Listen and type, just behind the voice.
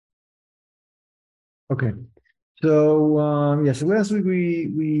Okay. So last week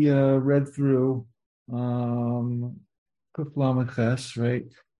we read through Kuf Lamed Ches, right?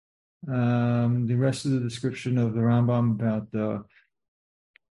 The rest of the description of the Rambam about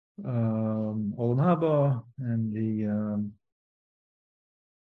Olam Haba and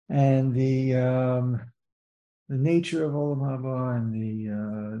the nature of Olam Haba and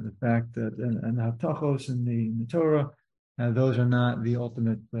the fact that and the Hatachos in the Torah, those are not the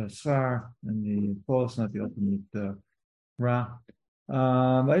ultimate Sar, and the false not the ultimate Ra.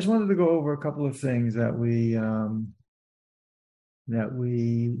 I just wanted to go over a couple of things that we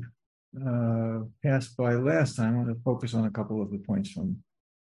passed by last time. I want to focus on a couple of the points from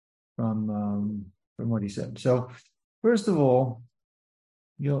what he said. So, first of all,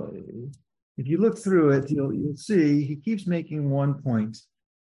 if you look through it, you'll see he keeps making one point,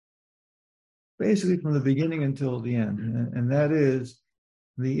 basically from the beginning until the end, and that is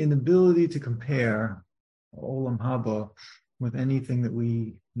the inability to compare Olam Haba with anything that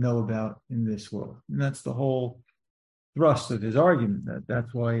we know about in this world. And that's the whole thrust of his argument.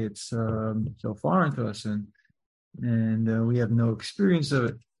 That's why it's so foreign to us, and we have no experience of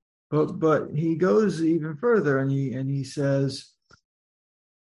it. But he goes even further, and he says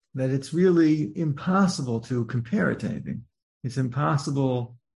that it's really impossible to compare it to anything. It's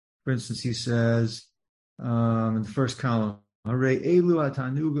impossible. For instance, he says in the first column, "Harei elu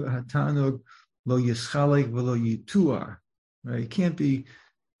hatanug lo yischalek v'lo yituar." Right? It can't be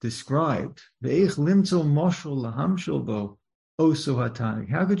described. Ve'ech limtzo moshel lahamshel bo oso hatanik.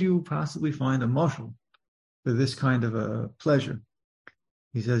 How could you possibly find a moshel for this kind of a pleasure?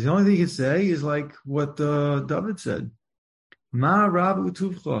 He says the only thing you can say is like what David said. Ma rabu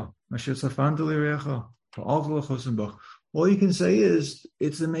tuvcha asher safantu lirecha v'alv l'chosim. All you can say is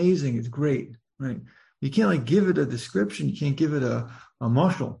it's amazing, it's great, right? You can't like give it a description. You can't give it a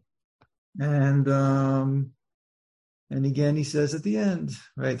moshel. And again, he says at the end,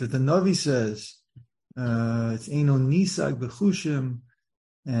 right, that the Navi says it's Eino Nisag Bechushim,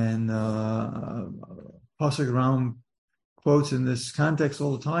 and Pasuk Ram quotes in this context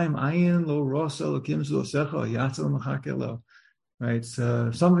all the time, Ayin lo rosa lo kimsu lo secha yatzal machakelo, right? It's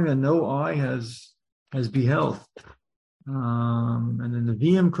something that no eye has beheld. And then the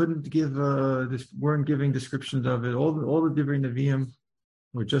Nevi'im couldn't give weren't giving descriptions of it. All the different Nevi'im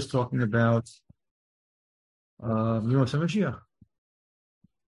were just talking about Yos HaMashiach.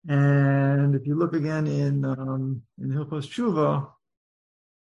 And if you look again in Hilchos Tshuva,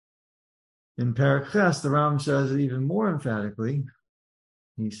 in Perek Ches, the Ram says it even more emphatically.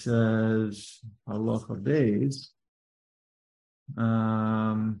 He says, Halacha Beis.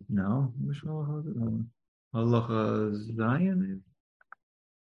 No, which Halacha? Halacha Zayin.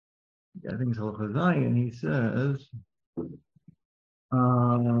 I think it's Halacha Zayin. He says,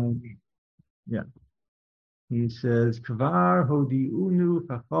 yeah. He says, Kvar hodiunu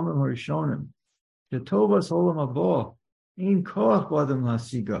chachamim harishonim shetovas olam haba ein koach b'adam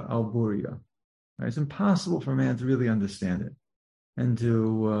lasiga al buria. It's impossible for man to really understand it and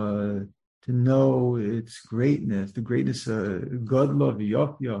to know its greatness, the greatness godla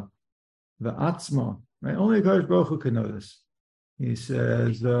v'yofya v'atzma. Right, only Akadosh Baruch Hu can know this. He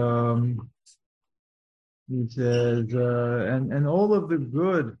says, and all of the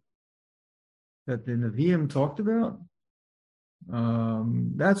good that the Nevi'im talked about,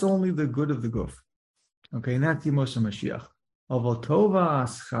 that's only the good of the guf. Okay, and that's Yemos HaMashiach. Aval tova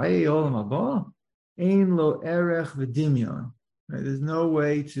aschayei olam haba ein lo erech v'dimyon. There's no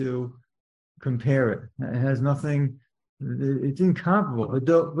way to compare it. It has nothing. It's incomparable.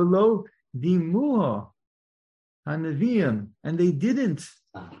 V'lo dimuha haNevi'im, and they didn't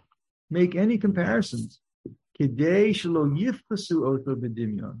make any comparisons. Kidei shelo yifchasu oto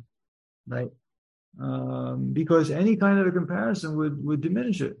b'dimyon. Right. Because any kind of a comparison would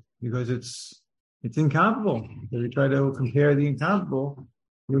diminish it, because it's incomparable. If you try to compare the incomparable,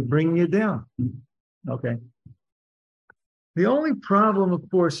 you're bringing it down. Okay. The only problem, of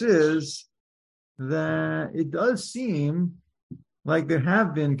course, is that it does seem like there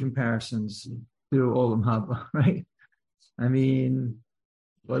have been comparisons to Olam Haba, right? I mean,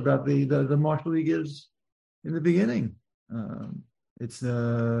 what about the marshal he gives in the beginning? It's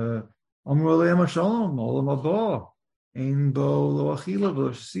Amru Aleim Shalom, Olam Haba, Ein Bo Lo Achila, Lo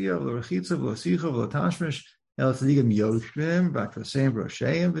Shia, Lo Rechitza, Lo Sicha, Lo Tashmish, El Tzaddigim Yoshvim, Bakvasem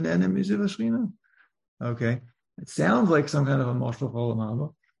Brosheim, V'nenem Miziv Hashchina. Okay, it sounds like some kind of a marshal of Olam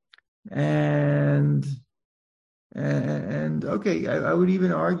Haba, and okay, I would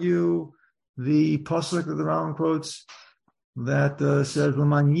even argue the pasuk that the Rambam quotes that says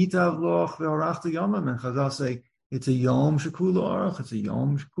L'man yitav loch ve'orachta yomim, and Chazal say it's a yom shekulo arach, it's a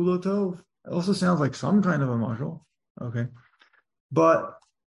yom shekulo tov. It also sounds like some kind of a mashal. Okay. But,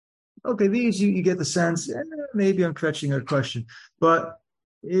 okay, these you get the sense, maybe I'm catching a question, but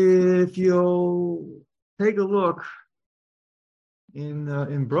if you'll take a look in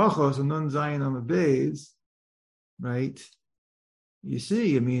Brachos and Nun Zayin on the Bays, right? You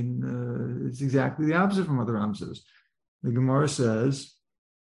see, I mean, it's exactly the opposite from what the Ram says. The Gemara says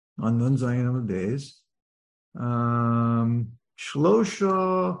on Nun Zayin on the Bays,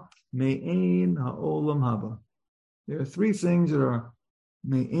 Shlosha Me'ein Ha'olam Haba. There are three things that are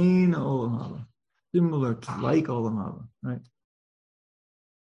Me'ein Ha'olam Haba, similar to like Olam Haba, right?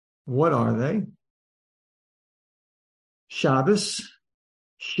 What are they? Shabbos,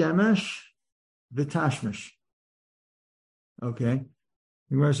 Shemesh, V'tashmish. Okay.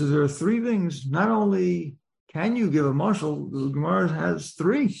 The Gemara says there are three things. Not only can you give a mashal, the Gemara has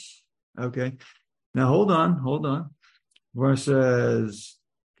three. Okay. Now hold on. The Gemara says,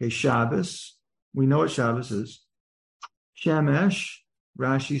 okay, Shabbos. We know what Shabbos is. Shemesh,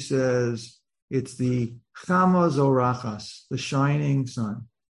 Rashi says it's the Chama Zorachas, the shining sun.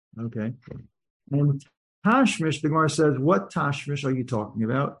 Okay. And Tashmish, the Gemara says, what Tashmish are you talking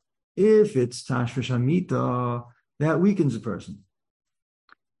about? If it's Tashmish Hamita, that weakens a person.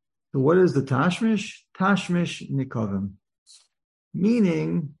 So what is the Tashmish? Tashmish Nikovim.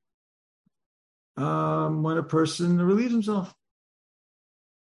 Meaning, when a person relieves himself.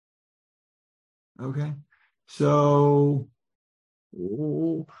 Okay. So,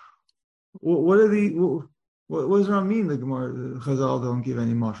 what does that mean? The Gemara, the Chazal don't give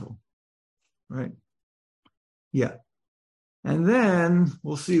any mashal, right? Yeah. And then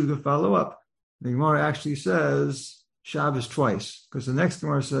we'll see the follow up. The Gemara actually says Shabbos twice, because the next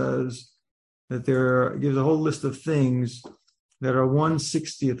Gemara says that gives a whole list of things that are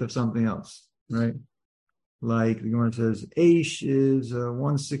 1/60th of something else, right? Like the Gemara says, Aish is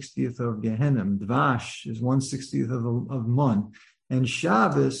 1/60th of Gehenim, Dvash is 1/60th of Mun, and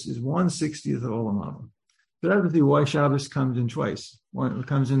Shabbos is 1/60th of Olam Haba. So that's to see why Shabbos comes in twice. It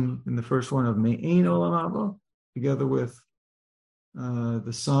comes in the first one of Me'ein Olam Haba, together with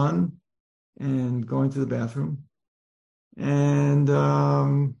the sun and going to the bathroom. And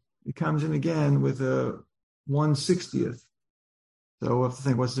it comes in again with a 1/60th. So we'll have to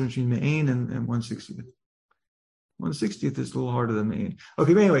think, what's the difference between Me'ein and 1/60th? 1/60th is a little harder than Me'ein.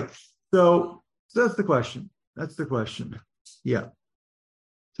 Okay, but anyway, so that's the question. Yeah.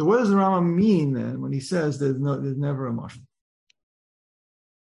 So what does the Rambam mean then when he says there's never a mashal?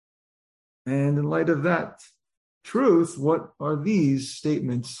 And in light of that truth, what are these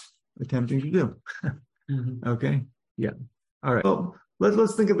statements attempting to do? Mm-hmm. Okay. Yeah. All right. So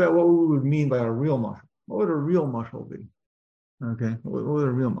let's think about what we would mean by a real mashal. What would a real mashal be? Okay. What would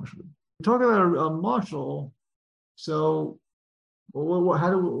a real mashal be? Talk about a mashal. So,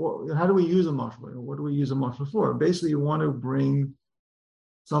 how do we use a mashal? What do we use a mashal for? Basically, you want to bring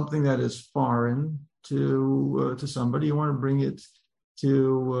something that is foreign to somebody. You want to bring it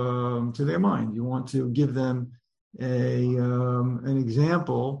to their mind. You want to give them an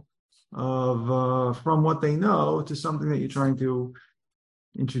example of from what they know to something that you're trying to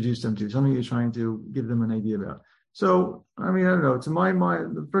introduce them to, something you're trying to give them an idea about. So, I mean, I don't know. To my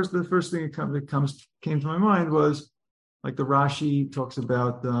mind, the first thing that came to my mind was like the Rashi talks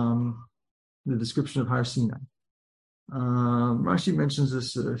about the description of Har Sinai. Rashi mentions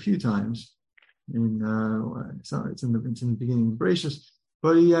this a few times. It's in the beginning of Bereshis,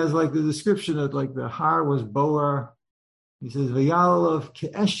 but he has like the description that like the Har was boar. He says Vayalav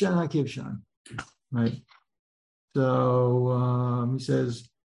ke'eshan hakivshan, right? So he says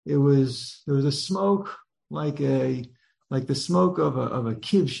there was a smoke like the smoke of a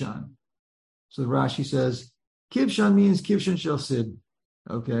kivshan. So Rashi says kivshan means kivshan shel sid.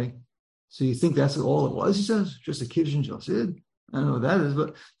 Okay, so you think that's all it was? He says just a kivshan shel sid. I don't know what that is,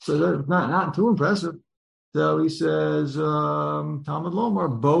 but so that's not too impressive. So he says Talmud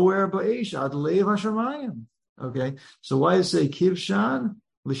Lomar boer ba'esh ad leiv hashamayim. Okay, so why does it say kivshan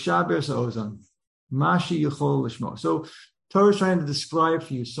l'shaber sa'ozan mashi yichol l'shmo? So Torah is trying to describe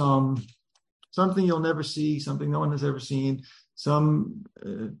for you something you'll never see, something no one has ever seen, some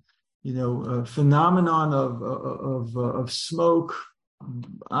phenomenon of smoke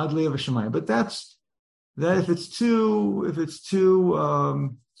ad leiv hashamayim. But that if it's too if it's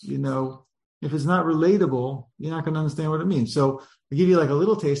not relatable, you're not going to understand what it means. So I give you like a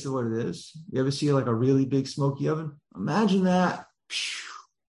little taste of what it is. You ever see like a really big smoky oven? Imagine that,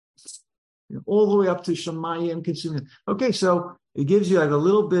 all the way up to Shemayim consuming. Okay, so it gives you like a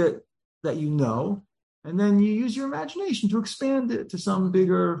little bit that you know, and then you use your imagination to expand it to some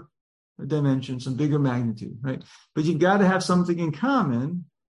bigger dimension, some bigger magnitude, right? But you got to have something in common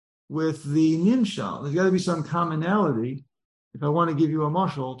with the nimshal. There's got to be some commonality if I want to give you a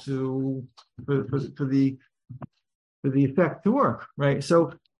mashal for the effect to work, right?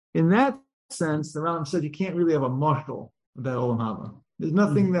 So in that sense, the Rambam said you can't really have a mashal about Olam Haba. There's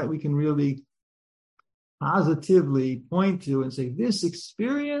nothing that we can really positively point to and say, this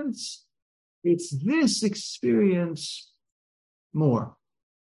experience, it's this experience more.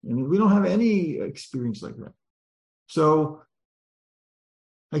 And we don't have any experience like that. So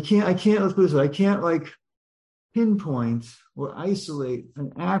I can't, let's put it this way, I can't like pinpoint or isolate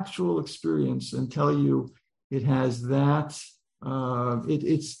an actual experience and tell you it has that,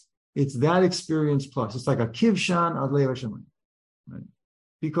 it's that experience plus. It's like a kivshan ad lev Hashem, right?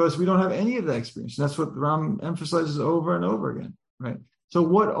 Because we don't have any of that experience. That's what Ram emphasizes over and over again, right? So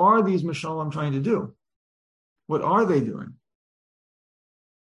what are these mashalim trying to do? What are they doing?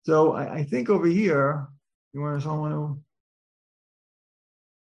 So I think over here, you want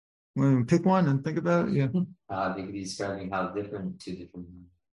to pick one and think about it? Yeah. They could be describing how two different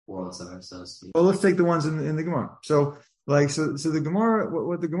worlds of ourselves. Well, let's take the ones in the Gemara. So the Gemara,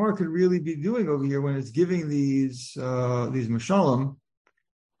 what the Gemara could really be doing over here when it's giving these mashalim,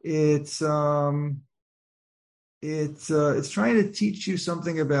 it's trying to teach you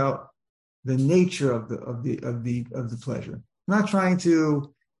something about the nature of the pleasure. It's not trying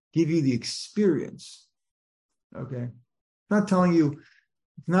to give you the experience. Okay, it's not telling you.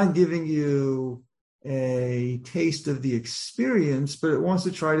 It's not giving you a taste of the experience, but it wants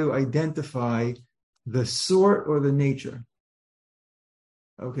to try to identify the sort or the nature.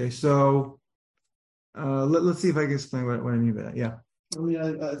 Okay, so let's see if I can explain what I mean by that. Yeah. I mean,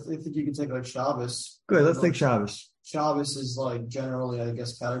 I think you can take like Shabbos. Good, let's take Shabbos. Shabbos is like generally, I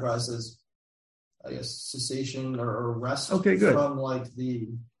guess, categorized as, I guess, cessation or rest. Okay, good. From like the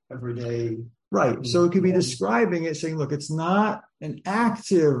everyday. Right. So it could be describing it, saying, look, it's not an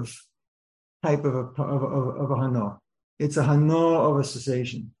active type of a hana. It's a hana of a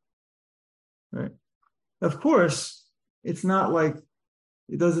cessation. Right. Of course, it's not like,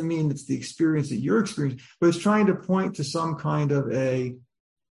 it doesn't mean it's the experience that you're experiencing, but it's trying to point to some kind of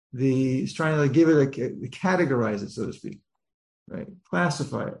it's trying to like give it categorize it, so to speak. Right.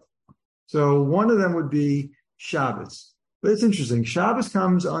 Classify it. So one of them would be Shabbos. But it's interesting. Shabbos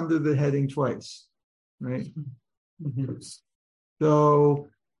comes under the heading twice, right? Mm-hmm. So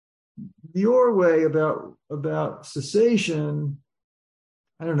your way about cessation,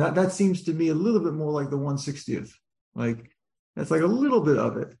 I don't know. That seems to me a little bit more like the 160th. Like that's like a little bit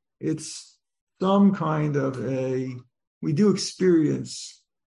of it. It's some kind of we do experience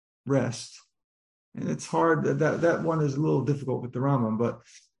rest, and it's hard. That one is a little difficult with the Rambam, but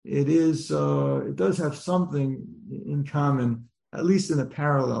it does have something in common, at least in a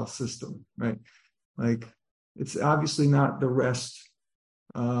parallel system, right? Like it's obviously not the rest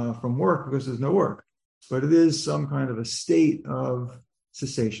from work because there's no work, but it is some kind of a state of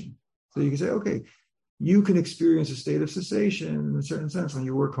cessation. So you can say, okay, you can experience a state of cessation in a certain sense when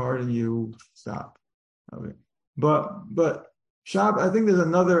you work hard and you stop. Okay. But Shabbos, I think there's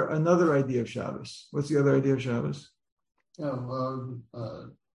another idea of Shabbos. What's the other idea of Shabbos?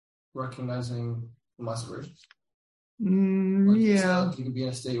 Recognizing the masses. Yeah, you can be in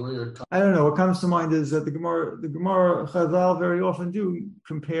a state where you're. I don't know. What comes to mind is that the Gemara Chazal very often do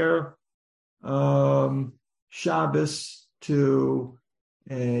compare Shabbos to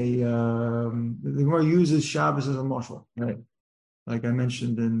the Gemara uses Shabbos as a mashal, right? Like I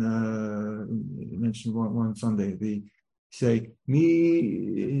mentioned one Sunday. If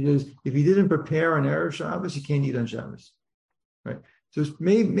you didn't prepare an Erev Shabbos, you can't eat on Shabbos, right? So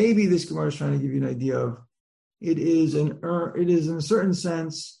maybe this Gemara is trying to give you an idea of it is in a certain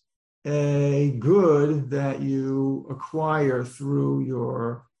sense a good that you acquire through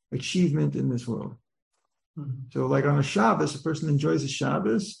your achievement in this world. Mm-hmm. So like on a Shabbos, a person enjoys a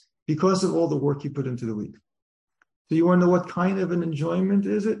Shabbos because of all the work you put into the week. So you want to know what kind of an enjoyment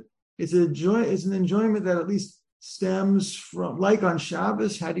is it? It's an enjoyment that at least stems from, like on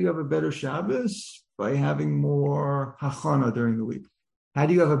Shabbos, how do you have a better Shabbos? By having more hachana during the week. How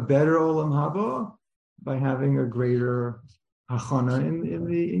do you have a better olam haba? By having a greater hachana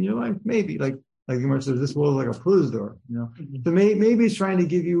in your life. Maybe like the Gemara says, this world is like a pruzador, you know. Mm-hmm. So maybe it's trying to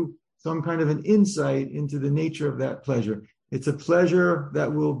give you some kind of an insight into the nature of that pleasure. It's a pleasure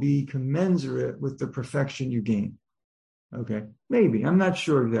that will be commensurate with the perfection you gain. Okay, maybe I'm not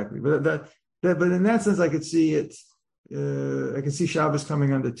sure exactly, but in that sense, I could see it. I could see Shabbos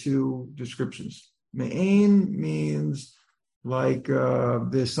coming under two descriptions. Me'ain means like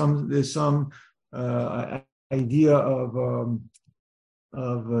there's some idea of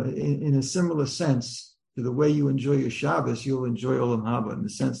in a similar sense to the way you enjoy your Shabbos, you'll enjoy Olam Haba in the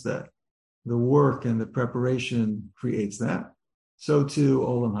sense that the work and the preparation creates that. So too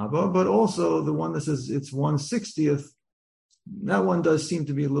Olam Haba, but also the one that says it's 1/60th, that one does seem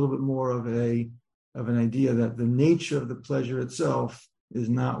to be a little bit more of an idea that the nature of the pleasure itself is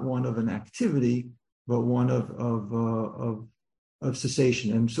not one of an activity, but one of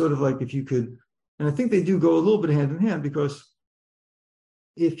cessation. And sort of like if you could, and I think they do go a little bit hand in hand, because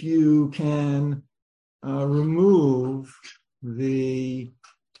if you can remove the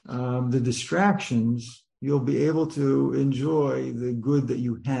distractions, you'll be able to enjoy the good that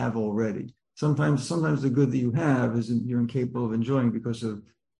you have already. Sometimes the good that you have is you're incapable of enjoying because of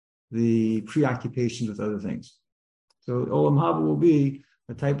the preoccupations with other things. So Olam Haba will be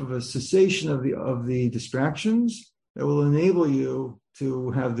a type of a cessation of the distractions that will enable you to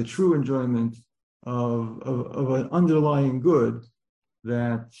have the true enjoyment of an underlying good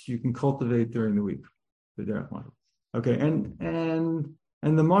that you can cultivate during the week. The derech mashal. Okay, and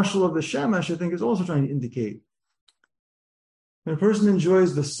the mashal of the shemesh, I think, is also trying to indicate when a person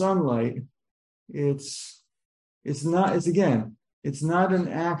enjoys the sunlight, it's not an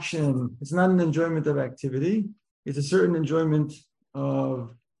action, it's not an enjoyment of activity, it's a certain enjoyment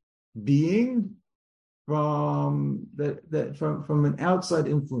of being from an outside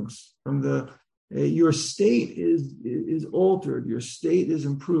influence, from your state is altered, your state is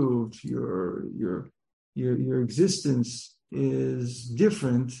improved, your existence is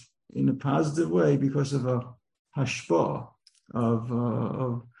different in a positive way because of a hashpah of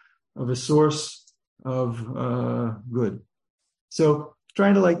a source of good. So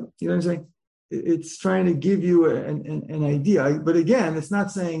trying to, like, you know what I'm saying? It's trying to give you an idea, but again, it's not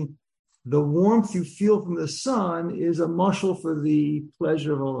saying the warmth you feel from the sun is a mashal for the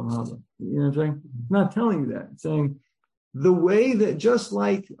pleasure of Olam Haba. You know what I'm saying? It's not telling you that. It's saying the way that just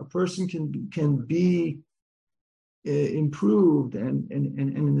like a person can be improved and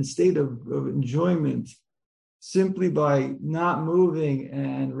in a state of enjoyment simply by not moving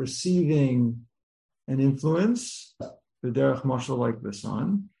and receiving an influence, the derech mashal like the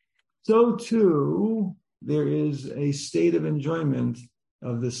sun, so too there is a state of enjoyment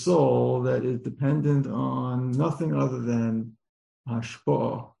of the soul that is dependent on nothing other than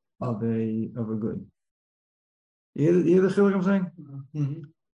hashpah of a good. You hear the chilek I'm saying? Mm-hmm.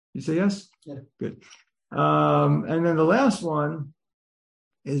 You say yes? Yeah. Good. And then the last one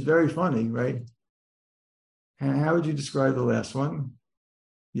is very funny, right? How would you describe the last one?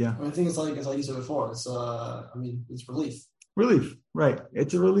 Yeah. I think it's like you said before. It's it's relief. Relief, right?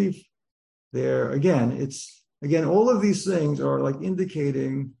 It's a relief. There again, all of these things are like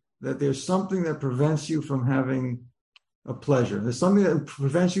indicating that there's something that prevents you from having a pleasure. There's something that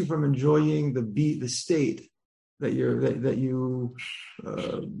prevents you from enjoying the state that you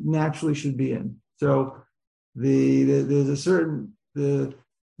naturally should be in. So the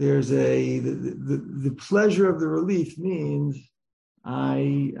pleasure of the relief means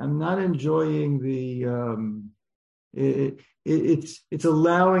I'm not enjoying it's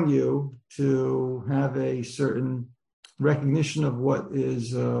allowing you to have a certain recognition of what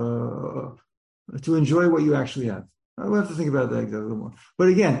is to enjoy what you actually have. We'll have to think about that a little more. But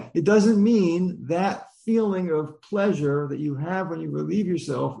again, it doesn't mean that feeling of pleasure that you have when you relieve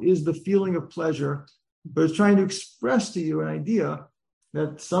yourself is the feeling of pleasure, but it's trying to express to you an idea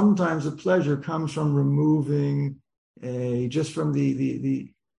that sometimes the pleasure comes from removing just from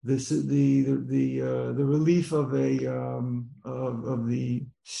the relief of the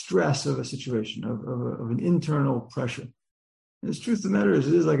stress of a situation of an internal pressure. And the truth of the matter is,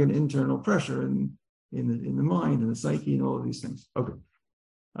 it is like an internal pressure in the mind and the psyche and all of these things. Okay.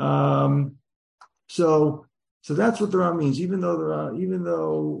 So that's what the Rambam means. Even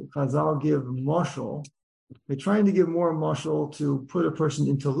though Chazal give mashal, they're trying to give more mashal to put a person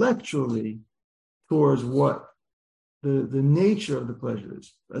intellectually towards what the nature of the pleasure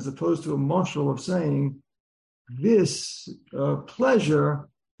is, as opposed to a mashal of saying this pleasure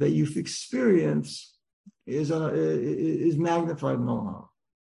that you've experienced is magnified in Olam Haba.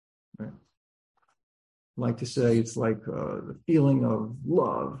 Right? Like to say it's like the feeling of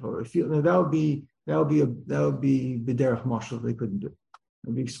love, or a feeling that would be the derech mashal they couldn't do. I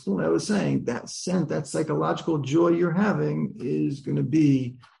was saying that psychological joy you're having is going to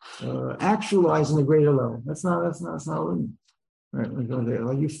be actualized in a greater level. That's not linear, right?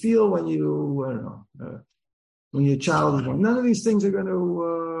 Like you feel when when your child is born. None of these things are going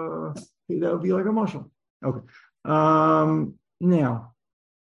to that would be like a mashal. Okay. Now,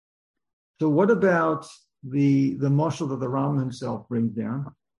 so what about the mashal that the Rambam himself brings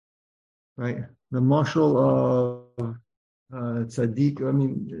down? Right, the mashal of tzaddik. I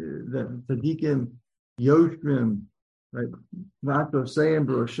mean, the tzaddikim Yoshrim, right? Vatosayim,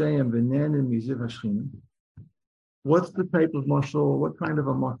 Baroshayim, Venenim, Miziv Hashchinim. What's the type of mashal? What kind of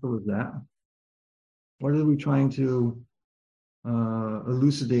a mashal is that? What are we trying to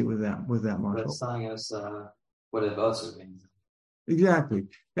elucidate with that mashal? That's telling us what it also means. Exactly.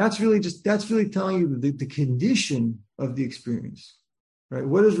 That's really telling you the condition of the experience, right?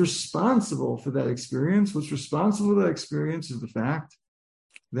 What is responsible for that experience? What's responsible for that experience is the fact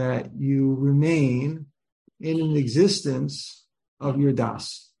that you remain in an existence of your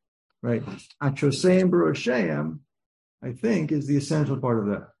das, right? Atrosayim Baroshayim, I think, is the essential part of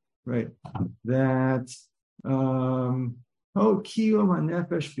that, right? That kiyum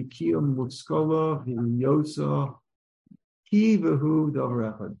hanefesh v'kiyum mutzkala v'yotza ki v'hu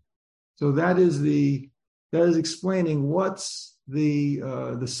davar echad. So that is explaining what's the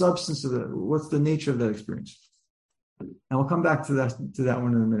substance of that, what's the nature of that experience. And we'll come back to that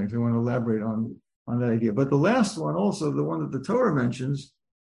one in a minute. I want to elaborate on that idea. But the last one, also the one that the Torah mentions,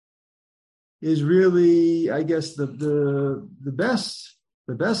 is really, I guess, the best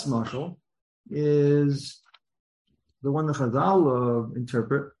mashal is the one the Chazal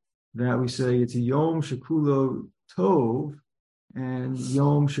interpret, that we say it's a Yom Shekulo Tov and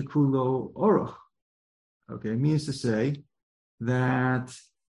Yom Shekulo Orach. Okay, it means to say that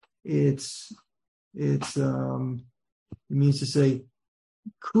it means to say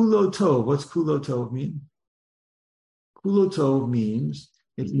Kulo Tov. What's Kulo Tov mean? Kulo Tov means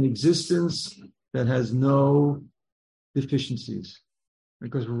it's an existence that has no deficiencies.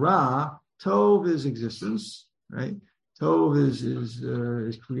 Because Ra, Tov is existence, right? Tov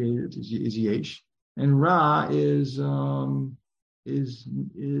is created, is yesh, and Ra is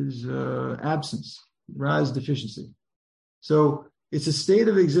absence. Ra is deficiency. So it's a state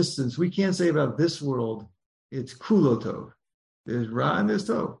of existence. We can't say about this world it's Kulo Tov. There's Ra and there's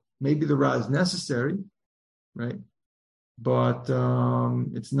Tov. Maybe the Ra is necessary, right? But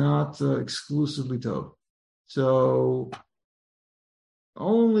it's not exclusively Tov. So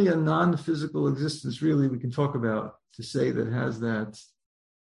only a non-physical existence, really, we can talk about to say that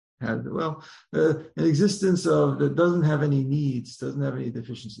an existence that doesn't have any needs, doesn't have any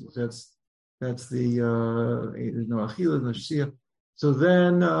deficiencies. That's there's no achila, no shia. So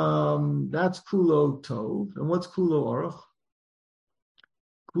then that's Kulo Tov. And what's Kulo Orach?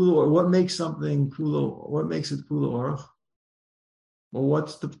 What makes something Kulo? What makes it Kulo Orach? Well,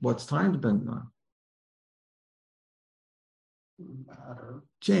 what's time dependent on?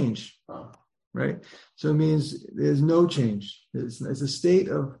 Change, right? So it means there's no change. It's a state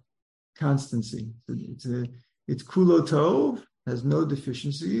of constancy. It's Kulo Tov, has no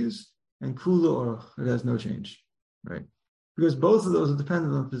deficiencies, and Kulo Orach, it has no change, right? Because both of those are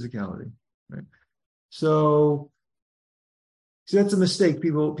dependent on physicality, right? So that's a mistake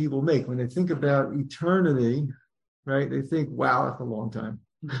people make when they think about eternity, right? They think, wow, that's a long time.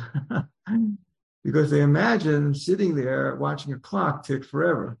 Because they imagine sitting there watching a clock tick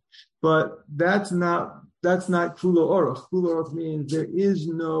forever. But that's not Kulo Orach. Kulo Orach means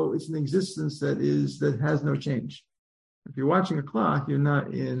it's an existence that has no change. If you're watching a clock, you're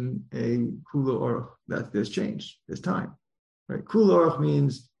not in a Kulo Orach. There's change, there's time. Right? Kulo Orach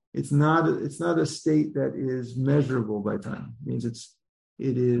means it's not a state that is measurable by time. It means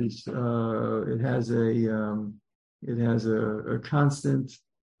it has a constant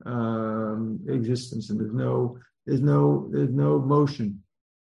existence, and there's no motion,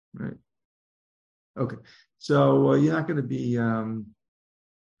 right? Okay, so you're not going to be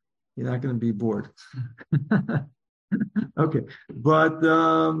bored. Okay, but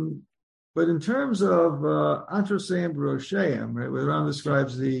in terms of Atrosayim Baroshayim, right, where Rambam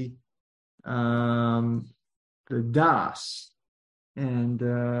describes the das, and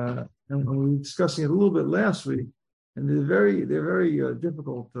we were discussing it a little bit last week. And they're very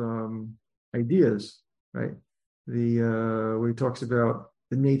difficult ideas, right? Where he talks about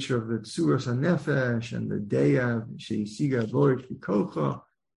the nature of the tsuras hanefesh and the deya sheisiga borik v'kocha,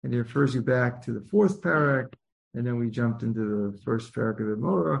 and he refers you back to the fourth parak, and then we jumped into the first parak of the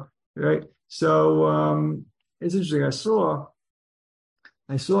Morah, right? So it's interesting. I saw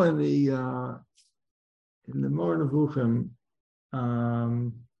in the Morah Nevuchim,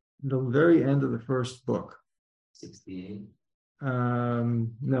 the very end of the first book. 68.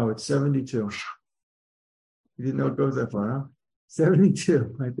 No, it's 72. You didn't know it goes that far, huh?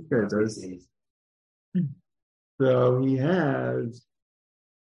 72. I think that does. So he has.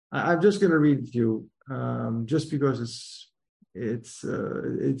 I'm just going to read it to you, just because it's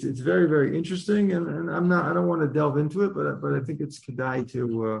very, very interesting, and I don't want to delve into it, but I think it's kedai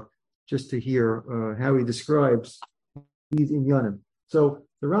to just to hear how he describes these inyanim. So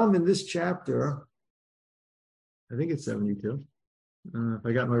the Rambam in this chapter I think it's 72. If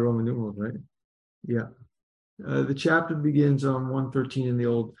I got my Roman numerals right. Yeah. The chapter begins on 113 in the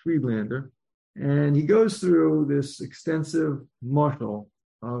old Friedlander, and he goes through this extensive model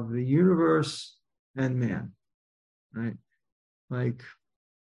of the universe and man, right? Like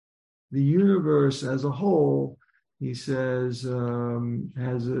the universe as a whole, he says, can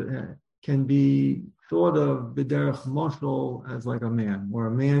be thought of b'derech moshel as like a man, or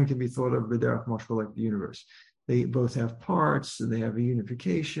a man can be thought of b'derech moshel like the universe. They both have parts, and they have a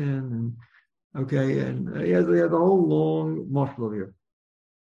unification, and he has a whole long moshel here.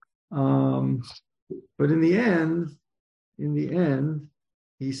 But in the end,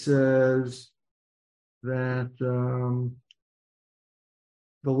 he says that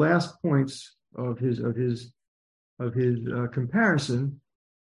the last points of his comparison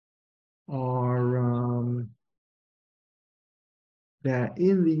are that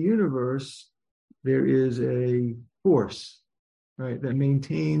in the universe there is a force, right, that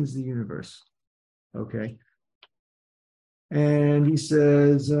maintains the universe. Okay. And he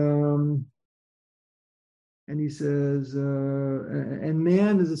says, and man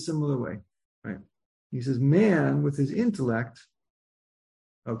is a similar way, right? He says, man with his intellect,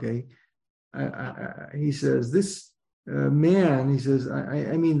 okay, he says, this man, he says,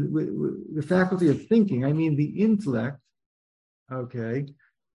 I mean, the faculty of thinking, I mean, the intellect, okay,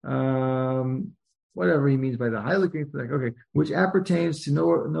 whatever he means by the Cheilek intellect, okay, which appertains to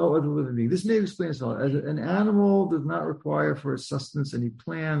no other living being. This may explain itself. As an animal does not require for its sustenance any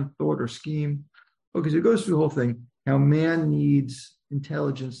plan, thought, or scheme. Okay, so it goes through the whole thing, how man needs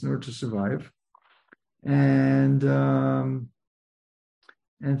intelligence in order to survive. And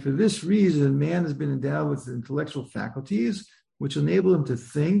for this reason, man has been endowed with intellectual faculties, which enable him to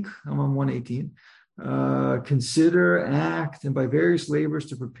think, I'm on 118, consider, act, and by various labors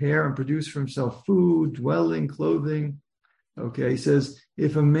to prepare and produce for himself food, dwelling, clothing. Okay, he says,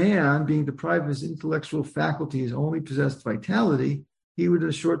 if a man, being deprived of his intellectual faculties, only possessed vitality, he would in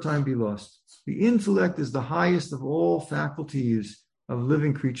a short time be lost. The intellect is the highest of all faculties of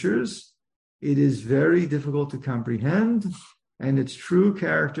living creatures. It is very difficult to comprehend, and its true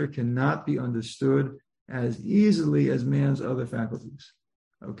character cannot be understood as easily as man's other faculties.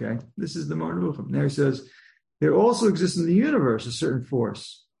 Okay, this is the Marn. Now he says, there also exists in the universe a certain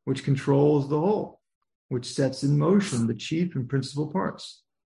force which controls the whole, which sets in motion the chief and principal parts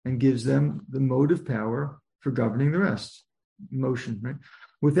and gives them the motive power for governing the rest. Motion, right?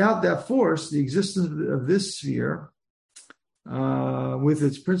 Without that force, the existence of this sphere, with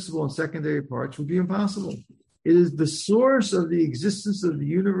its principal and secondary parts, would be impossible. It is the source of the existence of the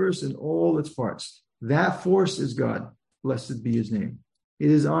universe in all its parts. That force is God. Blessed be his name. It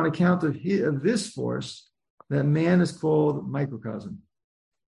is on account of this force that man is called microcosm.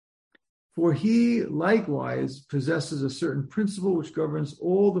 For he likewise possesses a certain principle which governs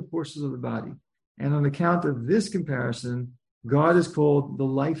all the forces of the body. And on account of this comparison, God is called the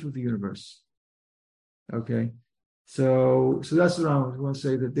life of the universe. Okay, so that's what I want to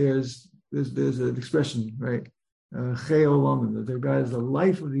say, that there's an expression, right? Chai olamim, that God is the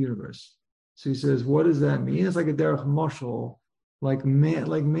life of the universe. So he says, what does that mean? It's like a derech moshel, like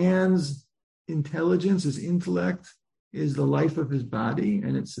man's intelligence, his intellect is the life of his body,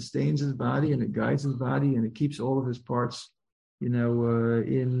 and it sustains his body, and it guides his body, and it keeps all of his parts, in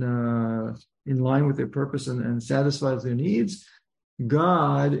line with their purpose and satisfies their needs.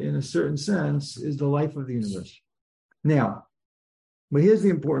 God, in a certain sense, is the life of the universe. Now, but here's the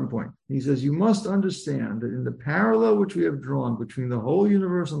important point. He says, you must understand that in the parallel which we have drawn between the whole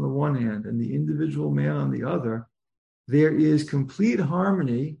universe on the one hand and the individual man on the other, there is complete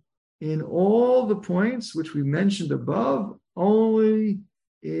harmony in all the points which we mentioned above. Only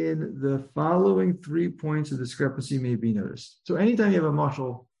in the following 3 points of discrepancy may be noticed. So anytime you have a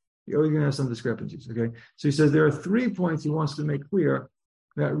mashal, you're always going to have some discrepancies, okay? So he says there are 3 points he wants to make clear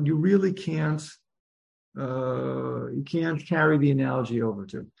that you really can't carry the analogy over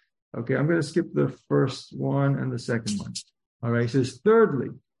to. Okay, I'm going to skip the first one and the second one. All right, he says, thirdly,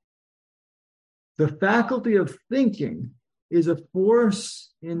 the faculty of thinking is a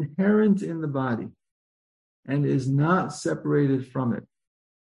force inherent in the body and is not separated from it.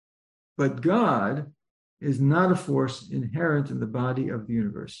 But God is not a force inherent in the body of the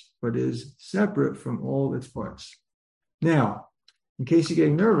universe, but is separate from all its parts. Now, in case you're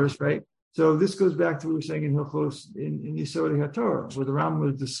getting nervous, right? So this goes back to what we were saying in Hilchos in Yesodei HaTorah, where the Rambam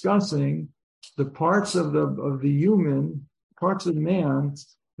was discussing the parts of the human, parts of man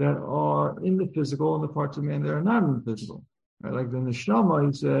that are in the physical and the parts of man that are not in the physical. Right? Like the neshama,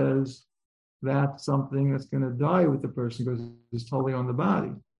 he says, that's something that's going to die with the person because it's totally on the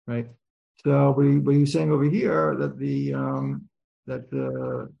body, right? So, but he's saying over here that the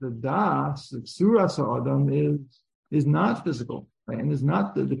das, the suras adam is not physical, right, and is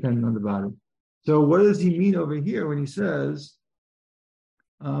not dependent on the body. So, what does he mean over here when he says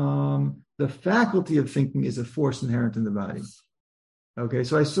the faculty of thinking is a force inherent in the body? Okay,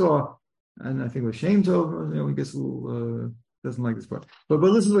 so I saw, and I think it was Shem Tov, he gets a little doesn't like this part, but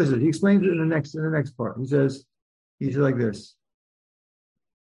listen to what he says. He explains it in the next part. He says like this.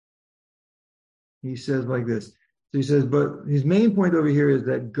 He says like this. So he says, but his main point over here is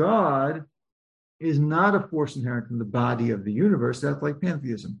that God is not a force inherent in the body of the universe. That's like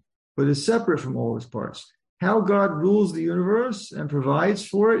pantheism, but is separate from all its parts. How God rules the universe and provides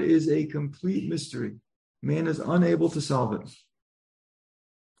for it is a complete mystery. Man is unable to solve it.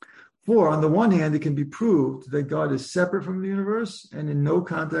 For, on the one hand, it can be proved that God is separate from the universe and in no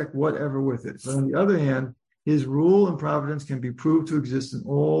contact whatever with it. But on the other hand, his rule and providence can be proved to exist in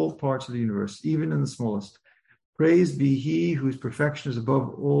all parts of the universe, even in the smallest. Praised be he whose perfection is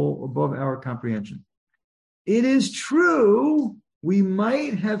above our comprehension. It is true, we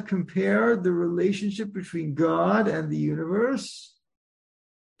might have compared the relationship between God and the universe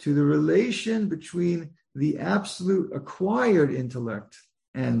to the relation between the absolute acquired intellect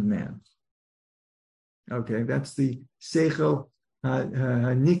and man. Okay, that's the seichel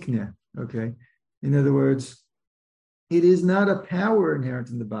hanikne. Okay, in other words, it is not a power inherent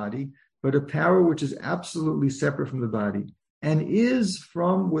in the body, but a power which is absolutely separate from the body and is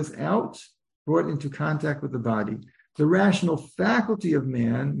from without brought into contact with the body. The rational faculty of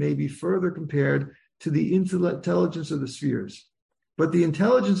man may be further compared to the intelligence of the spheres. But the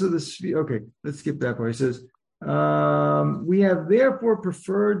intelligence of the sphere, okay, let's skip that part. He says, we have therefore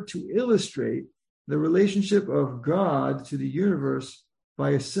preferred to illustrate the relationship of God to the universe by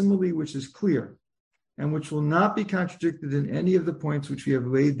a simile which is clear and which will not be contradicted in any of the points which we have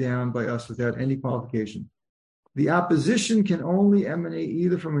laid down by us without any qualification. The opposition can only emanate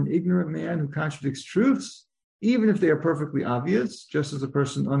either from an ignorant man who contradicts truths, even if they are perfectly obvious, just as a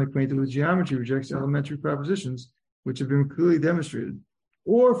person unacquainted with geometry rejects elementary propositions which have been clearly demonstrated,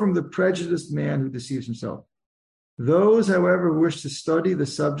 or from the prejudiced man who deceives himself. Those, however, who wish to study the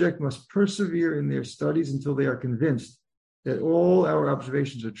subject must persevere in their studies until they are convinced that all our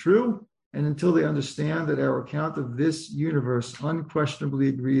observations are true, and until they understand that our account of this universe unquestionably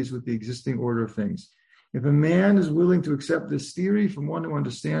agrees with the existing order of things. If a man is willing to accept this theory from one who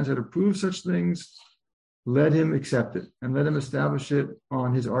understands how to prove such things, let him accept it and let him establish it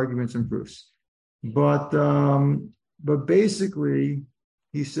on his arguments and proofs. But basically,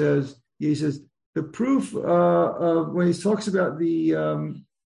 he says the proof of when he talks about the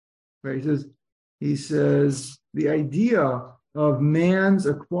he says the idea of man's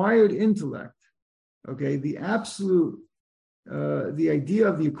acquired intellect, okay, the idea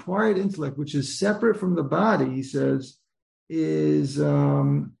of the acquired intellect, which is separate from the body, he says, is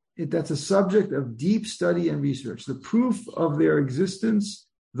that's a subject of deep study and research. The proof of their existence,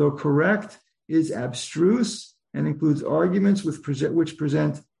 though correct, is abstruse and includes arguments which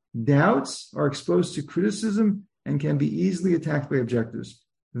present doubts, are exposed to criticism, and can be easily attacked by objectors.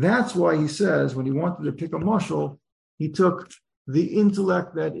 That's why he says, when he wanted to pick a mashal, he took the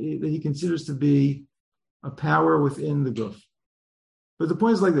intellect that he considers to be a power within the guf. But the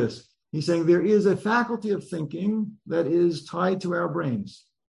point is like this. He's saying there is a faculty of thinking that is tied to our brains.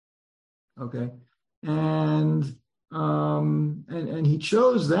 Okay? And he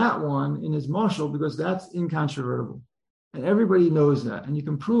chose that one in his mashal because that's incontrovertible. And everybody knows that. And you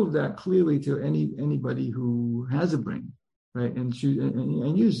can prove that clearly to anybody who has a brain, right? And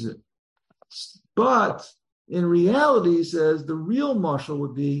uses it. But in reality, he says the real mashal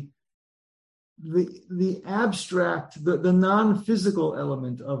would be the abstract, the non-physical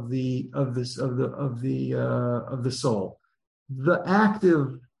element of the soul, the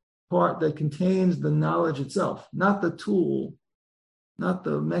active part that contains the knowledge itself, not the tool, not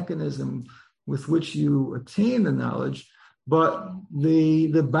the mechanism with which you attain the knowledge, but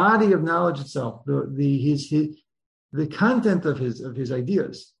the body of knowledge itself, the content of his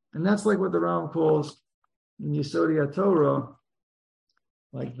ideas. And that's like what the Rambam calls in Yesodi HaTorah,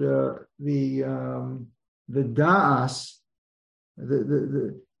 like the da'as,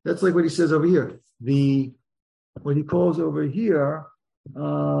 that's like what he says over here. What he calls over here,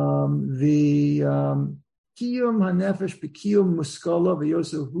 the kiyum hanefesh b'kiyum muskala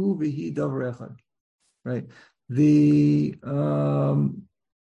v'yosehu v'hi davar echad, right? The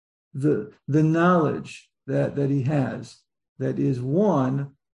knowledge that he has that is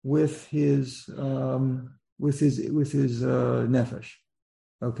one with his nefesh,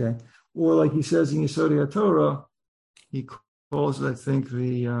 okay, or like he says in Yesodi HaTorah, he calls it, I think,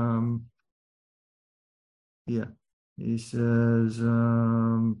 the Yeah. He says,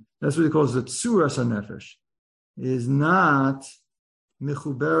 that's what he calls the tsuras hanefesh, is not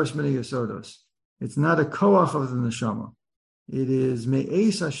mechuberes min yasodos. It's not a koach of the neshama. It is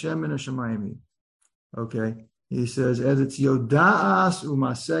me'es Hashem min hashamayim. Okay. He says, as it's yodaas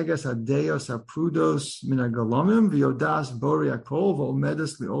umasegas hadeos haprudos min hagalomim v'yodaas bori hakol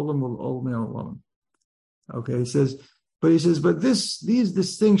v'omedes li'olam v'olam me'olam. Okay. He says, but these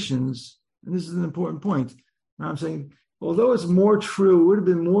distinctions, and this is an important point. I'm saying, although it's more true, it would have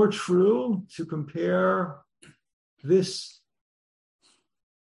been more true to compare this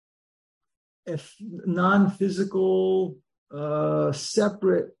non-physical,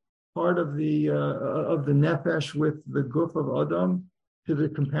 separate part of the nefesh with the guf of Adam to the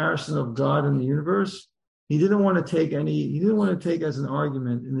comparison of God and the universe. He didn't want to take as an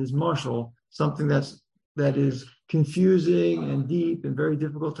argument in his mashal something that is confusing and deep and very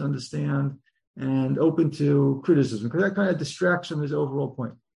difficult to understand and open to criticism, because that kind of distracts from his overall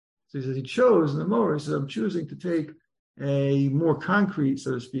point. So he says he chose in the Morah, he says, I'm choosing to take a more concrete,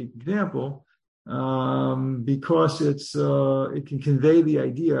 so to speak, example, because it can convey the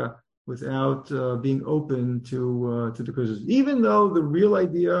idea without being open to the criticism. Even though the real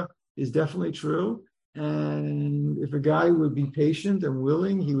idea is definitely true, and if a guy would be patient and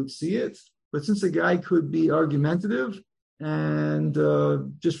willing, he would see it. But since a guy could be argumentative and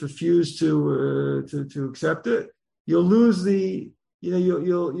just refuse to accept it, you'll lose the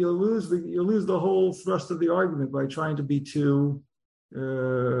whole thrust of the argument by trying to be too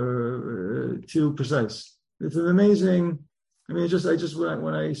precise. It's an amazing. I mean,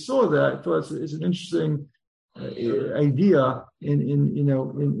 when I saw that, I thought it's an interesting idea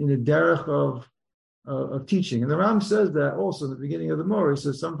in a derech of teaching. And the Rambam says that also in the beginning of the Morah. He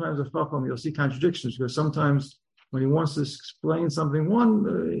says sometimes a chacham you'll see contradictions, because sometimes when he wants to explain something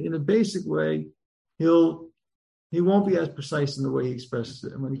in a basic way, he won't be as precise in the way he expresses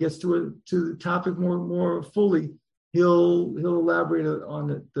it. And when he gets to the topic more fully, he'll elaborate on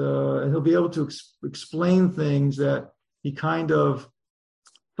it, and he'll be able to explain things that he kind of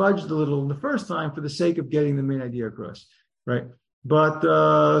fudged a little the first time for the sake of getting the main idea across, right? But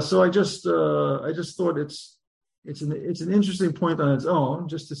so I just thought it's an interesting point on its own,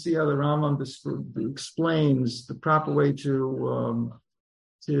 just to see how the Rambam explains the proper way to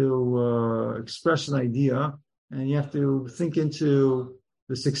express an idea, and you have to think into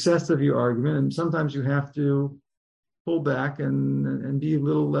the success of your argument, and sometimes you have to pull back and be a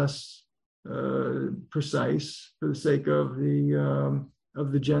little less precise for the sake of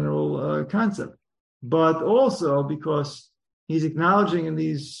the general concept, but also because he's acknowledging in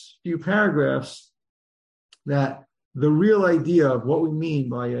these few paragraphs that the real idea of what we mean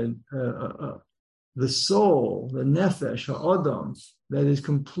by the soul, the nefesh, ha'adam, that is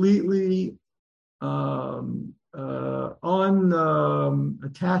completely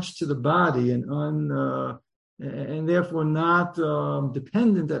unattached to the body and therefore not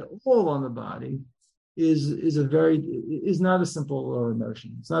dependent at all on the body, is not a simple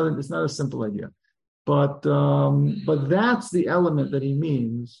notion. It's not a simple idea. But that's the element that he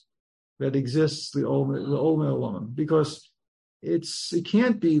means that exists, the olam, because it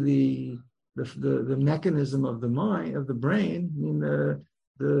can't be the mechanism of the mind, of the brain. I mean,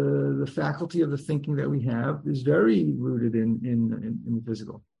 the faculty of the thinking that we have is very rooted in the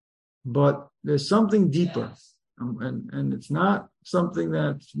physical, but there's something deeper, and it's not something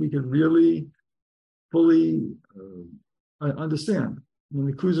that we could really fully understand. And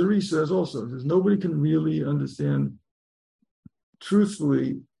the Kuzari says also, nobody can really understand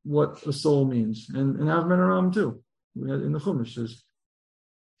truthfully what the soul means. And Avman Aram too. We had in the Chumash says,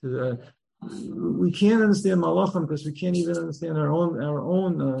 we can't understand Malachim because we can't even understand our own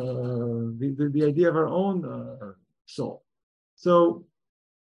the idea of our own soul. So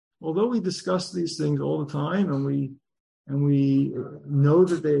although we discuss these things all the time and we know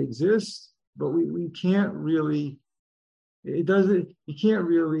that they exist, but we can't really. You can't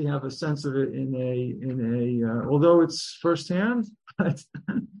really have a sense of it in a although it's firsthand, but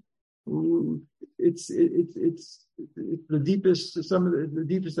it's the deepest, some of the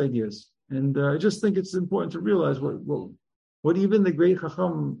deepest ideas. And I just think it's important to realize what even the great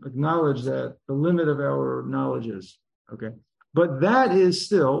Chacham acknowledged, that the limit of our knowledge is. Okay, but that is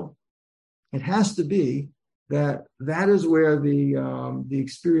still, it has to be that is where the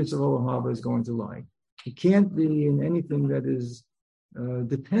experience of Olam Haba is going to lie. It can't be in anything that is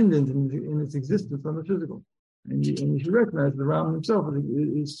dependent in its existence on the physical. And you should recognize the Rambam himself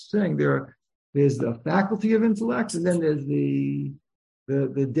is saying there's the faculty of intellect, and then there's the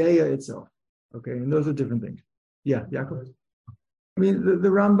Deya itself. Okay, and those are different things. Yeah, Yaakov? I mean, the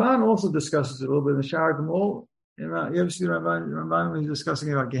Ramban also discusses it a little bit in the Sha'ar Gimel. You ever see Ramban when he's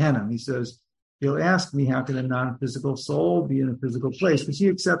discussing about Gehenna? He says, he'll ask me, how can a non-physical soul be in a physical place? Because he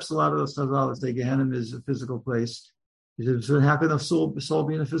accepts a lot of those Chazal that say Gehenna is a physical place. He says, so how can a soul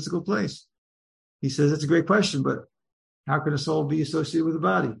be in a physical place? He says, it's a great question, but how can a soul be associated with a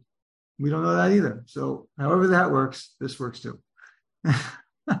body? We don't know that either. So however that works, this works too.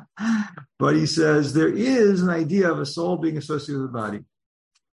 But he says there is an idea of a soul being associated with a body.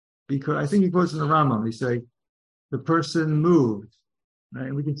 Because I think he quotes in the Rambam, he say, the person moved. Right?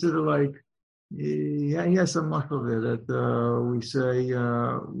 And we consider like, he has some muscle there that we say,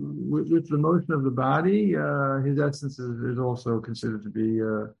 with the motion of the body, his essence is also considered to be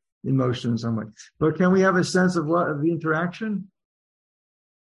in motion in some way. But can we have a sense of the interaction?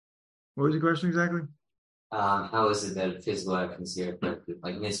 What was the question exactly? How is it that physical actions here affected?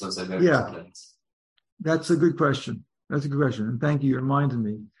 Like mitzvahs are very different. That's a good question. And thank you, you reminded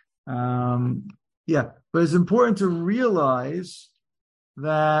me. But it's important to realize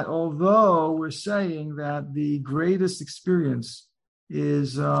that although we're saying that the greatest experience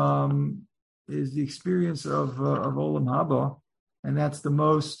is the experience of Olam Haba, and that's the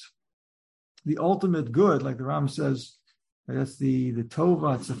ultimate good, like the Ram says, that's the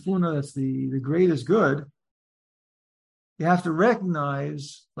Tova Tzafuna, that's the greatest good. You have to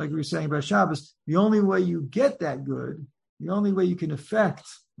recognize, like we were saying about Shabbos, the only way you get that good, the only way you can affect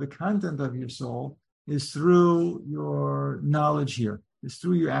the content of your soul is through your knowledge here, is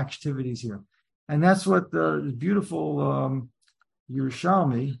through your activities here. And that's what the beautiful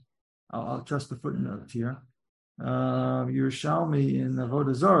Yerushalmi, I'll trust the footnote here, Yerushalmi in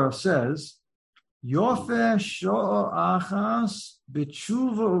Avodah Zarah says, Yofeh sho'o achas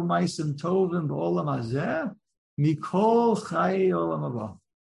b'tshuva u'maisim tovim b'olam hazeh mikol chayei olam haba.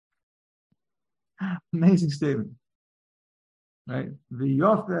 Amazing statement, right?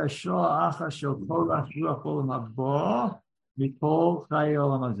 V'yofeh sho'o achas shel kol ruach olam haba mikol chayei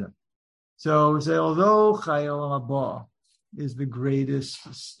olam hazeh. So we say, although chayei olam haba is the greatest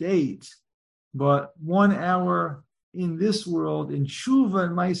state, but 1 hour in this world in tshuva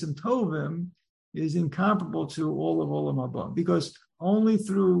and maisim tovim is incomparable to all of Olam Haba, because only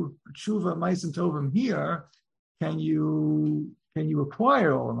through tshuva, maisim tovim here can you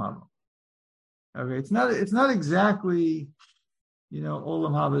acquire Olam Haba. Okay, it's not exactly,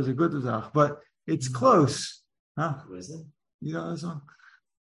 Olam Haba is a good zach, but it's close. Huh? What is it? You know this one?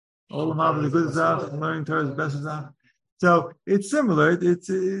 Olam Haba is a good zach, learning Torah is the best zach. So it's similar. It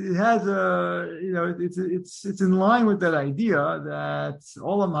has it's in line with that idea that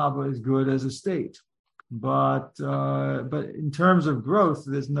Olam Haba is good as a state, but in terms of growth,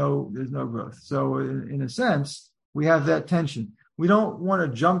 there's no growth. So in a sense, we have that tension. We don't want to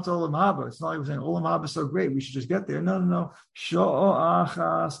jump to Olam Haba. It's not like we're saying Olam Haba is so great, we should just get there. No. Sho'o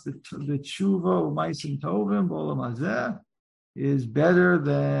achas b'tshuva u'maisim tovim b'olam hazeh is better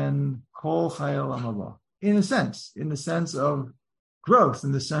than kol chayei olam haba. In the sense of growth,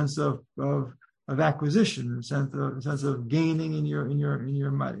 in the sense of acquisition, in the sense of gaining in your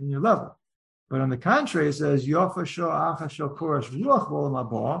level. But on the contrary, it says Yofa Sho Acha Sho Korash Ruach Olam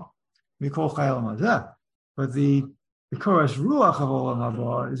Haba Mikol Chayei Olam Hazeh. But the Korash Ruach of Olam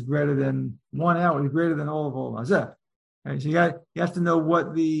Haba is greater than 1 hour, is greater than all of Olam Hazeh. Right? So you have to know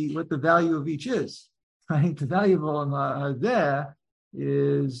what the value of each is. Right? The value of Olam Hazeh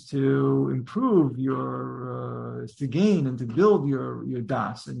is to improve is to gain and to build your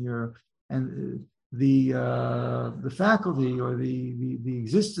das and the faculty or the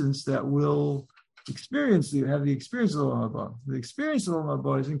existence that will have the experience of Olam Haba. The experience of Olam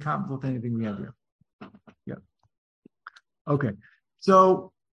Haba is incomparable to anything we have here. Yeah. Okay.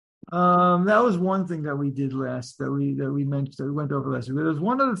 So that was one thing that we did that we mentioned, that we went over last week. But there's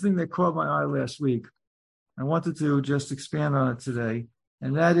one other thing that caught my eye last week. I wanted to just expand on it today,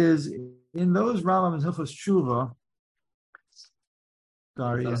 and that is in those Rambam and Hilchos Tshuva.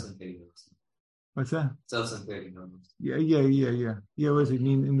 Sorry, yeah. What's that? Yeah. What does it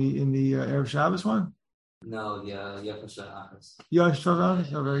mean in the Erev Shabbos one? No, Yafasha Achas.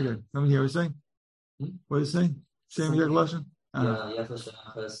 Yafasha. Oh, very good. Let me hear what it's saying. What is it saying? Same exact lesson. Yafasha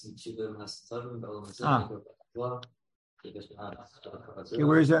Achas Tshuva Hasatovim B'olam Hazeh. Okay,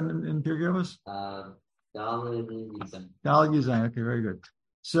 where is that in Pirkei Avos? Dalet Yizayim. Okay, very good.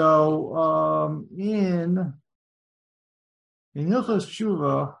 So in Hilchos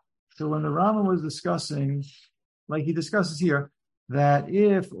Tshuva, so when the Rambam was discussing, like he discusses here, that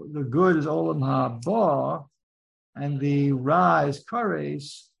if the good is Olam Haba and the Ra is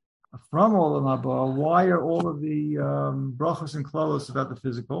Kares from Olam Haba, why are all of the brachos and klalos about the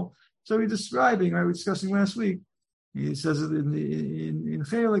physical? So he's describing, right? We were discussing last week He says it in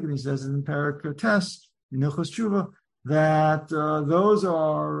Cheilek, and he says it in Parak Tes, in Hilchos Tshuva, that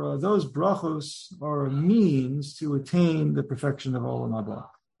those brachos are a means to attain the perfection of Olam Haba.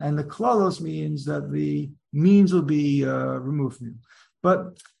 And the klalos means that the means will be removed from you.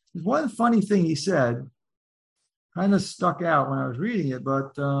 But one funny thing he said kind of stuck out when I was reading it,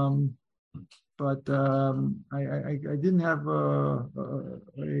 but I didn't have a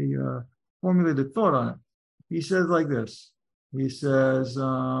formulated thought on it. He says like this. He says,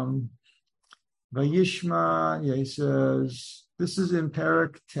 Vayishma, he says, this is in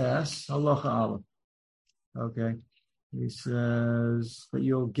Parak Tes, Halacha Aleph. Okay. He says that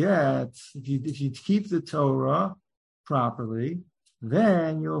you'll get, if you keep the Torah properly,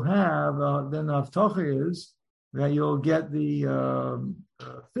 then you'll have, then the Haftacha is that you'll get the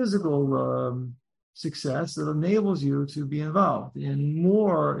physical success that enables you to be involved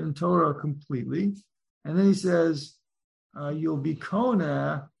in Torah completely. And then he says, you'll be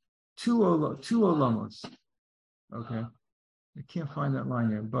Kona two olamos. Okay. I can't find that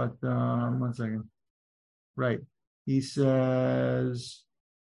line here, but 1 second. Right. He says,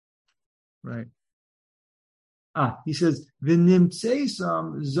 right. He says,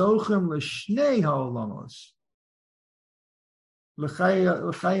 V'nimtseisam zochem l'shnei ha'olamos.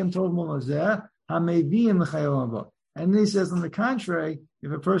 L'chayim tov molazeh ha'meviyim l'chayim ha'ba. And then he says, on the contrary,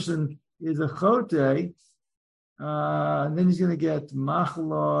 if a person is a chote, and then he's going to get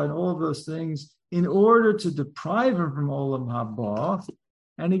machla and all of those things in order to deprive him from olam haba.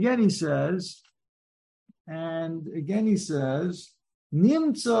 And again he says, nimtza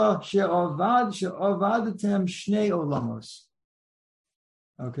she'avadatem shnei olamos.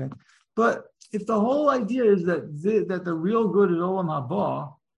 Okay, but if the whole idea is that the real good is olam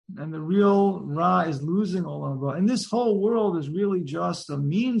haba, and the real ra is losing olam haba, and this whole world is really just a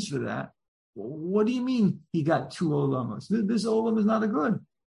means for that, what do you mean he got two olamos? This olam is not a good.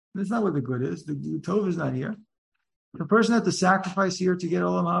 That's not what the good is. The tov is not here. The person had to sacrifice here to get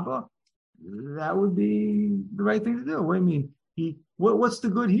olam haba. That would be the right thing to do. What do you mean? What's the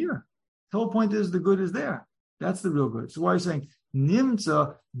good here? The whole point is the good is there. That's the real good. So why are you saying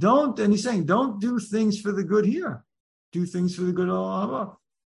nimtza? And he's saying don't do things for the good here. Do things for the good olam haba.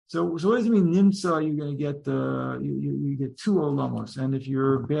 So what does it mean nimtza? You're going to get you get two olamos, and if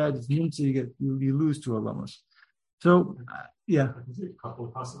you're bad, it's nimtza. You lose two olamos. So yeah. I can see a couple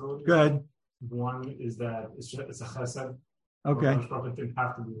of possibilities. Go ahead. One is that it's a chesed. Okay. It didn't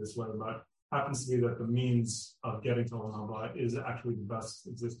have to be this way, but happens to be that the means of getting to Olam Haba is actually the best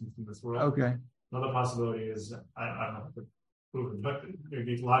existence in this world. Okay. Another possibility is, I don't know if it's proven, but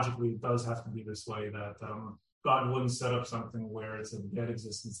maybe logically it does have to be this way, that God wouldn't set up something where it's a bad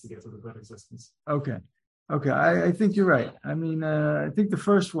existence to get to the good existence. Okay. I think you're right. I mean, I think the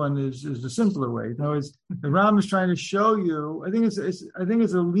first one is the simpler way. In other words, the Rambam is trying to show you. I think it's a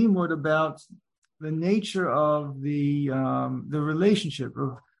limud about the nature of the relationship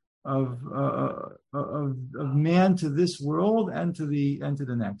of man to this world and to the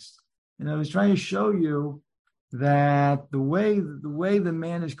next. And I was trying to show you that the way the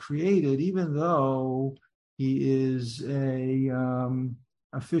man is created, even though he is a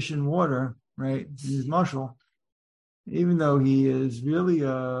fish in water, right? He's mushal, even though he is really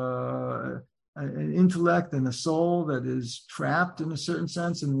an intellect and a soul that is trapped in a certain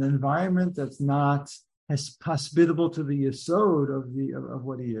sense in an environment that's not as hospitable to the yesod of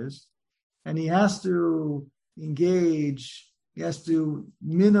what he is, and he has to engage. He has to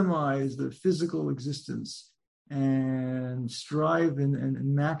minimize the physical existence and strive and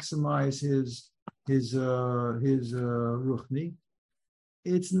maximize his ruchni.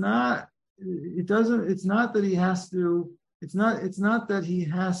 It's not that he has to. It's not that he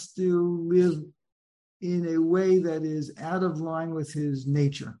has to live in a way that is out of line with his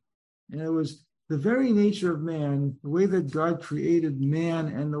nature. And it was the very nature of man, the way that God created man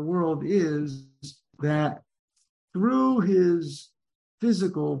and the world is that through his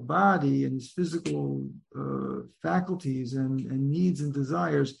physical body and his physical faculties and needs and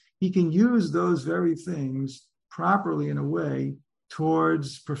desires, he can use those very things properly in a way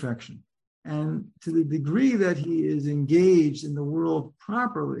towards perfection. And to the degree that he is engaged in the world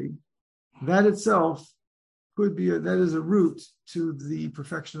properly, that itself that is a route to the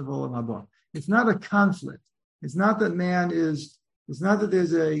perfection of Olam Haba. It's not a conflict. It's not that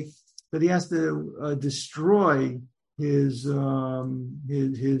that he has to destroy his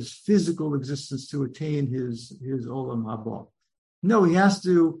physical existence to attain his Olam Haba. No, he has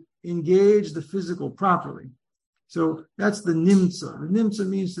to engage the physical properly. So that's the nimtza. The nimtza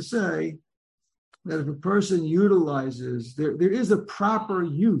means to say that if a person utilizes, there is a proper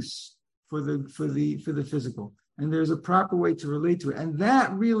use for the physical. and there's a proper way to relate to it. And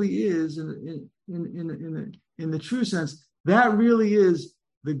that really is, in the true sense, that really is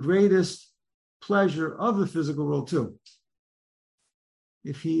the greatest pleasure of the physical world too.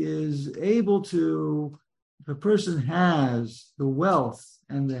 If he is able to, if a person has the wealth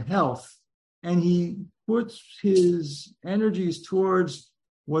and the health, and he puts his energies towards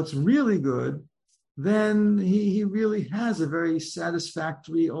what's really good, then he really has a very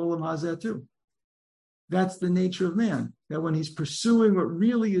satisfactory olam hazeh too. That's the nature of man, that when he's pursuing what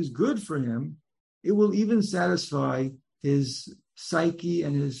really is good for him, it will even satisfy his psyche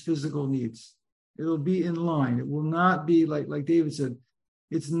and his physical needs. It'll be in line. It will not be like David said,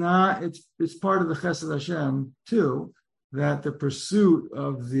 it's part of the Chesed Hashem too, that the pursuit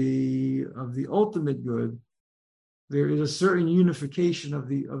of the ultimate good, there is a certain unification of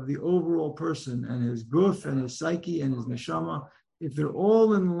the overall person and his guf and his psyche and his neshama. If they're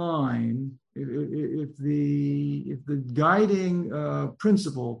all in line, if the guiding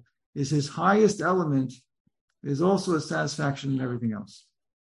principle is his highest element, there's also a satisfaction in everything else.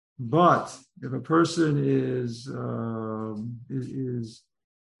 But if a person is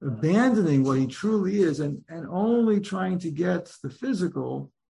abandoning what he truly is and only trying to get the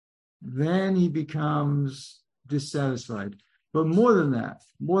physical, then he becomes dissatisfied. But more than that,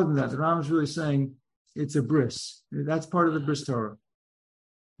 the Rambam is really saying it's a bris. That's part of the bris Torah.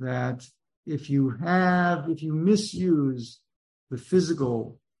 That if you misuse the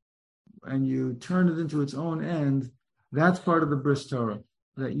physical and you turn it into its own end, that's part of the bris Torah.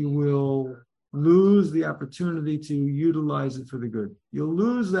 That you will lose the opportunity to utilize it for the good. You'll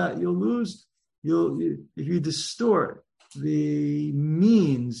lose that. If you distort the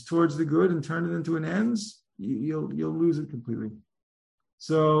means towards the good and turn it into an ends, you'll lose it completely.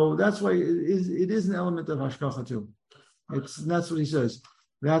 So that's why it is an element of hashgacha too. That's what he says.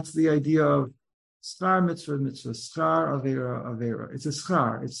 That's the idea of schar mitzvah, schar avera. It's a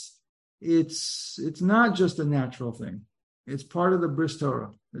schar. It's not just a natural thing. It's part of the bris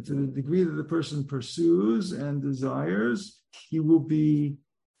Torah. To the degree that the person pursues and desires, he will be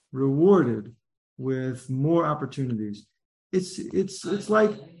rewarded with more opportunities. It's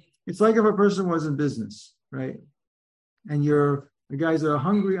like if a person was in business, right? And the guy's a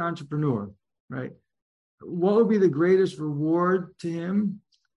hungry entrepreneur, right? What would be the greatest reward to him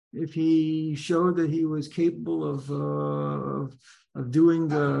if he showed that he was capable of doing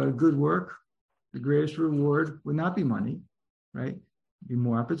the good work? The greatest reward would not be money, right? It'd be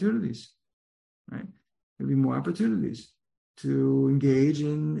more opportunities, right? There'd be more opportunities to engage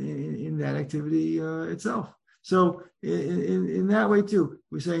in that activity itself. So in that way too,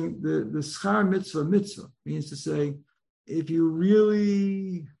 we're saying the schar mitzvah means to say, if you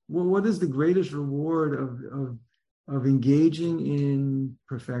really, what is the greatest reward of engaging in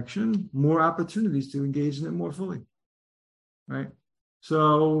perfection? More opportunities to engage in it more fully, right?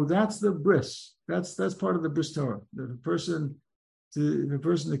 So that's the bris. That's part of the bris Torah. If a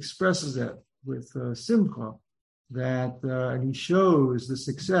person expresses that with simcha, that he shows the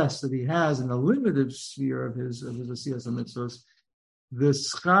success that he has in the limited sphere of his asiyas mitzvos, the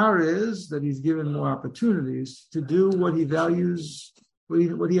schar is that he's given more opportunities to do what he values,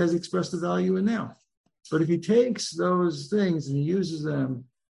 what he has expressed the value in now. But if he takes those things and he uses them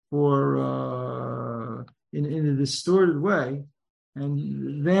for in a distorted way,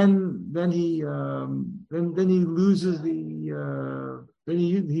 and then he loses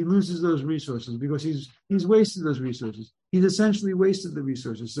he loses those resources, because he's wasted those resources. He's essentially wasted the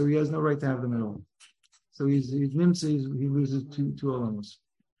resources, so he has no right to have them at all. So he loses two alamos.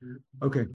 Okay.